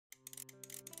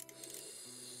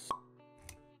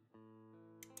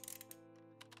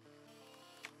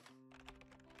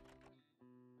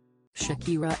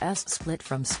Shakira's split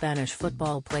from Spanish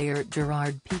football player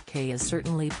Gerard Pique is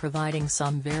certainly providing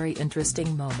some very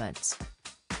interesting moments.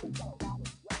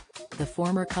 The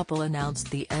former couple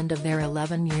announced the end of their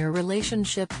 11-year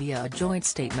relationship via a joint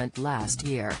statement last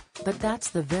year, but that's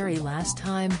the very last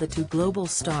time the two global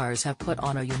stars have put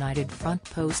on a united front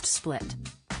post-split.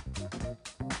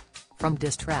 From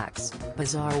diss tracks,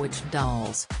 bizarre witch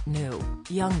dolls, new,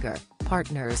 younger,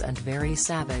 partners and very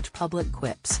savage public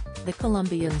quips, the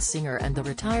Colombian singer and the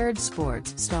retired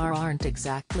sports star aren't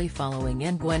exactly following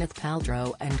in Gwyneth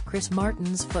Paltrow and Chris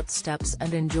Martin's footsteps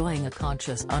and enjoying a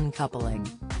conscious uncoupling.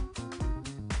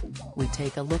 We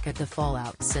take a look at the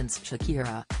fallout since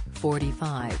Shakira,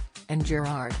 45, and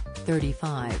Gerard,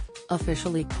 35,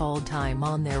 officially called time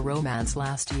on their romance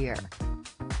last year.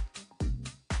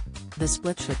 The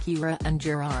split Shakira and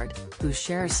Gerard, who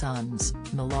share sons,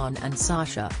 Milan and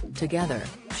Sasha, together,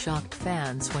 shocked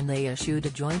fans when they issued a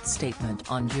joint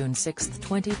statement on June 6,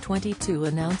 2022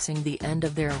 announcing the end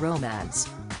of their romance.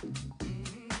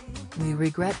 "We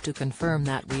regret to confirm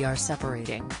that we are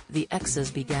separating," the exes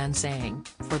began saying,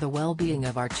 "for the well-being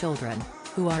of our children,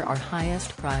 who are our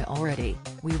highest priority,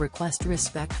 we request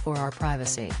respect for our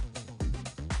privacy.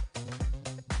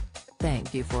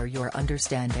 Thank you for your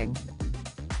understanding."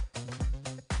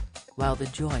 While the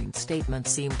joint statement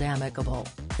seemed amicable,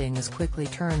 things quickly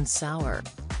turned sour.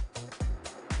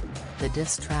 The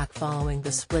diss track following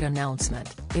the split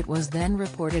announcement, it was then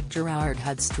reported Gerard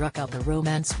had struck up a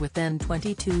romance with then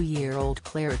 22-year-old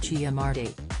Claire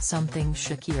Chiamardi, something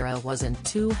Shakira wasn't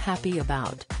too happy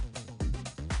about.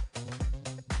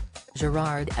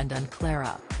 Gerard and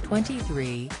Clara,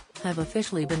 23, have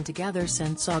officially been together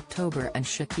since October, and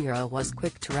Shakira was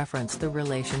quick to reference the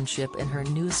relationship in her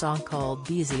new song called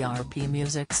BZRP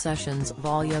Music Sessions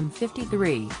Volume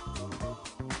 53.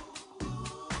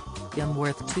 "I'm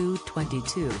worth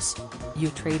 222s. You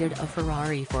traded a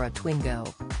Ferrari for a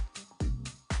Twingo.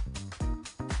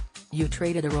 You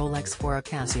traded a Rolex for a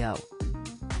Casio.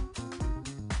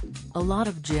 A lot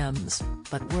of gems,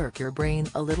 but work your brain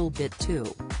a little bit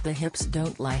too," the Hips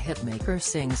Don't Lie hitmaker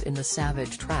sings in the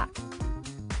Savage track.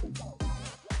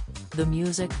 The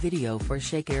music video for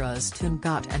Shakira's tune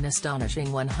got an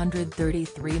astonishing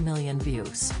 133 million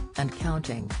views, and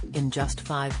counting, in just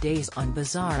 5 days on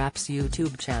Bizarre App's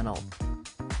YouTube channel.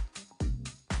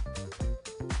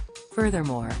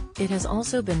 Furthermore, it has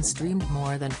also been streamed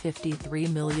more than 53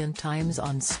 million times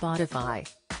on Spotify.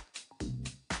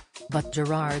 But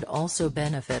Gerard also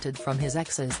benefited from his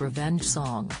ex's revenge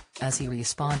song, as he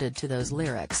responded to those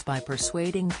lyrics by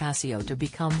persuading Casio to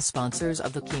become sponsors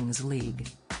of the Kings League.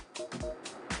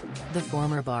 The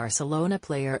former Barcelona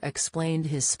player explained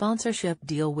his sponsorship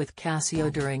deal with Casio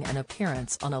during an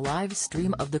appearance on a live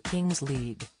stream of the Kings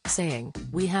League, saying,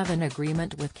 "We have an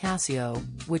agreement with Casio,"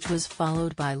 which was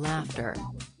followed by laughter.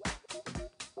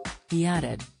 He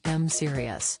added, "I'm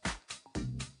serious.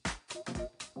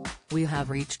 We have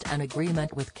reached an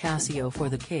agreement with Casio for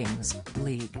the Kings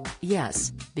League,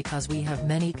 yes, because we have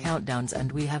many countdowns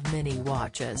and we have many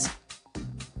watches.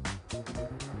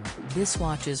 This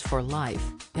watch is for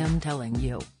life, I'm telling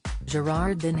you."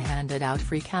 Gerard then handed out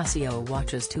free Casio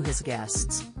watches to his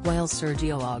guests, while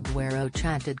Sergio Aguero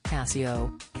chanted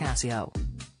 "Casio, Casio."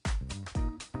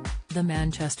 The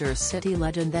Manchester City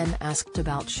legend then asked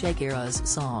about Shakira's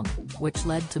song, which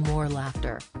led to more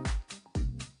laughter.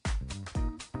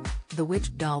 The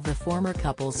witch doll. The former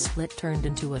couple's split turned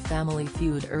into a family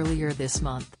feud earlier this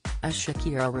month, as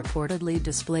Shakira reportedly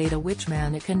displayed a witch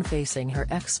mannequin facing her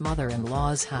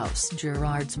ex-mother-in-law's house.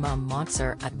 Gerard's mum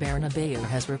Montserrat at Bernabeu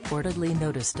has reportedly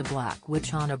noticed a black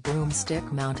witch on a broomstick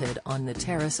mounted on the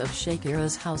terrace of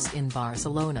Shakira's house in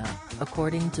Barcelona,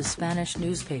 according to Spanish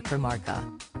newspaper Marca.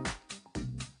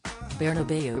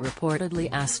 Bernabeu reportedly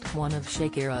asked one of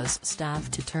Shakira's staff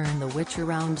to turn the witch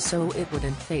around so it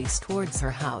wouldn't face towards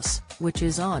her house, which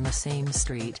is on the same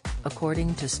street,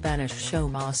 according to Spanish show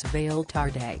Más Vale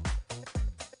Tarde.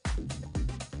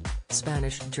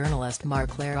 Spanish journalist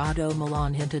Marclaro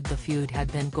Milan hinted the feud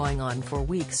had been going on for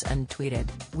weeks and tweeted,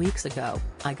 "Weeks ago,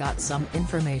 I got some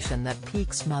information that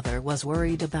Pique's mother was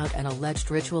worried about an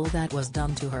alleged ritual that was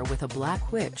done to her with a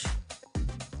black witch.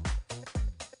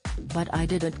 But I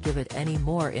didn't give it any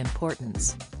more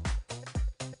importance."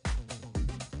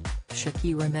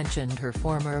 Shakira mentioned her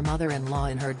former mother-in-law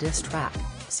in her diss track,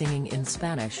 singing in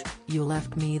Spanish, "You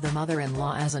left me the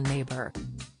mother-in-law as a neighbor.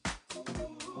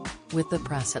 With the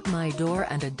press at my door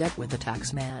and a debt with the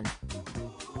taxman."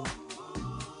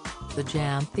 The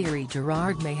Jam theory.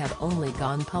 Gerard may have only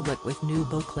gone public with new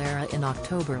beau Clara in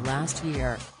October last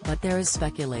year, but there is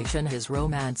speculation his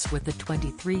romance with the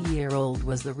 23-year-old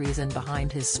was the reason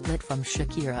behind his split from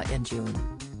Shakira in June.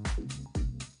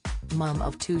 Mom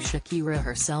of two Shakira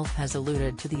herself has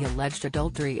alluded to the alleged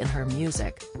adultery in her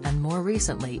music, and more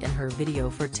recently in her video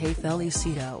for Te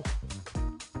Felicito.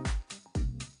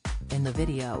 In the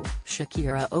video,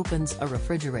 Shakira opens a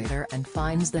refrigerator and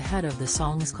finds the head of the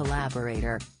song's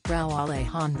collaborator, Rauw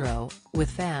Alejandro, with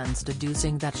fans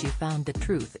deducing that she found the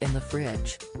truth in the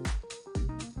fridge.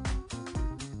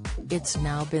 It's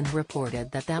now been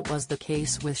reported that that was the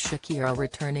case with Shakira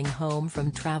returning home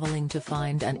from traveling to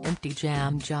find an empty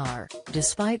jam jar,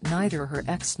 despite neither her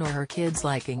ex nor her kids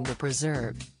liking the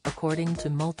preserve, according to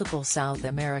multiple South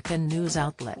American news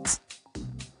outlets.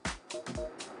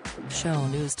 Show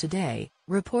News Today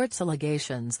reports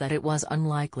allegations that it was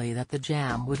unlikely that the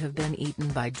jam would have been eaten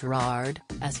by Gerard,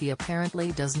 as he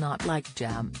apparently does not like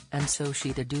jam, and so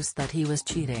she deduced that he was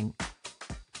cheating.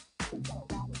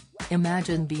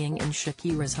 Imagine being in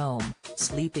Shakira's home,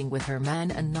 sleeping with her man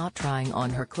and not trying on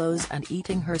her clothes and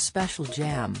eating her special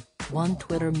jam, one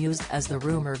Twitter mused as the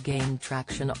rumor gained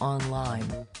traction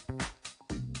online.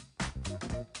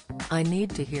 "I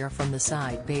need to hear from the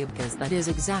side babe, cause that is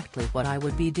exactly what I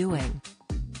would be doing.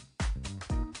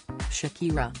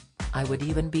 Shakira. I would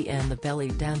even be in the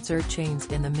belly dancer chains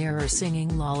in the mirror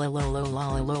singing la la lo lo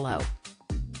la la lo lo."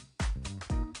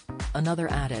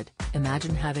 Another added,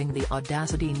 "Imagine having the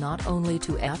audacity not only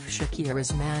to F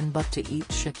Shakira's man but to eat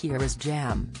Shakira's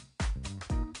jam."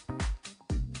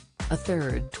 A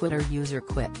third Twitter user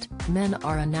quipped, "Men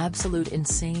are an absolute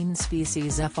insane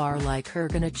species. Fr like her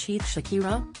gonna cheat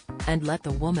Shakira? And let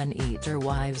the woman eat her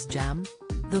wife's jam?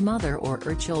 The mother or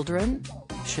her children?"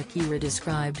 Shakira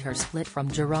described her split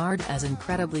from Gerard as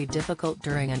incredibly difficult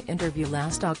during an interview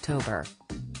last October.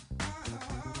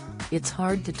 "It's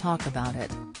hard to talk about it,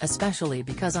 especially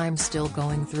because I'm still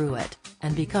going through it,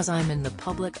 and because I'm in the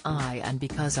public eye and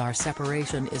because our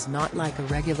separation is not like a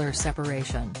regular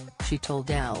separation," she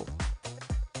told Elle.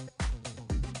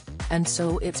 "And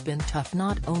so it's been tough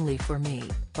not only for me,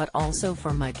 but also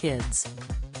for my kids.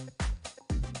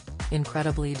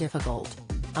 Incredibly difficult.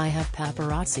 I have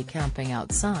paparazzi camping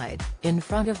outside, in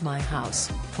front of my house,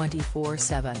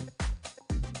 24/7.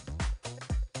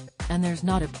 And there's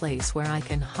not a place where I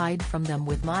can hide from them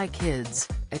with my kids,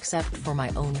 except for my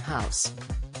own house."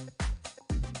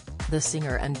 The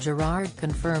singer and Gerard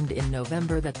confirmed in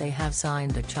November that they have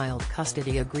signed a child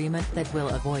custody agreement that will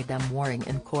avoid them warring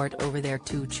in court over their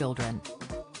two children.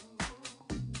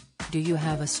 Do you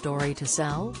have a story to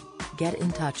sell? Get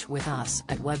in touch with us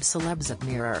at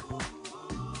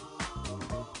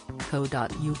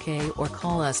webcelebs@mirror.co.uk or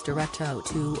call us direct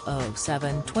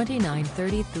 0207 29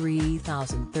 33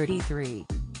 033.